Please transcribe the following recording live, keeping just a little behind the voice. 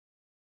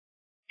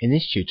In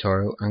this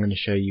tutorial I'm going to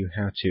show you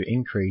how to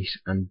increase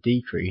and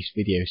decrease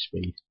video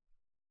speed.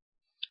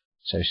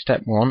 So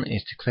step 1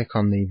 is to click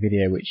on the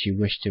video which you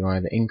wish to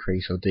either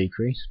increase or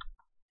decrease,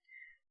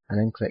 and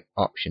then click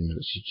Options,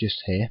 which is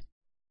just here.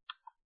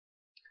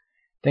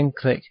 Then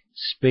click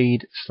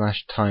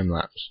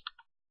Speed/Time-Lapse.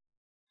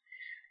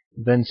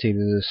 Then see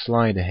there's a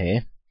slider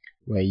here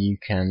where you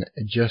can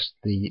adjust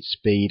the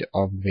speed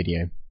of the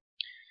video.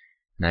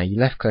 Now you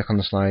left click on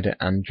the slider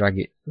and drag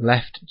it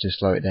left to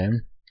slow it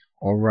down,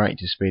 or right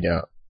to speed it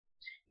up.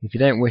 If you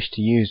don't wish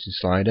to use the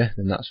slider,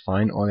 then that's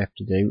fine. All you have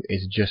to do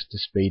is adjust the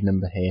speed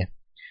number here,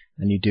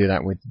 and you do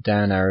that with the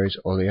down arrows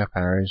or the up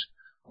arrows,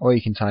 or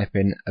you can type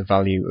in a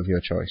value of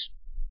your choice.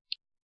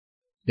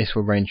 This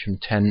will range from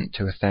 10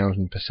 to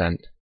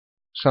 1000%.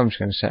 So I'm just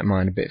going to set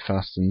mine a bit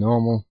faster than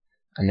normal,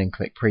 and then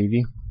click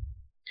Preview,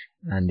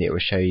 and it will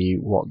show you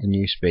what the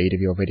new speed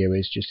of your video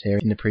is just here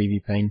in the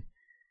preview pane.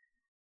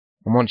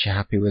 And once you're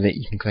happy with it,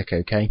 you can click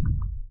OK,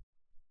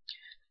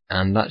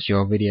 and that's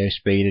your video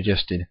speed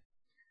adjusted.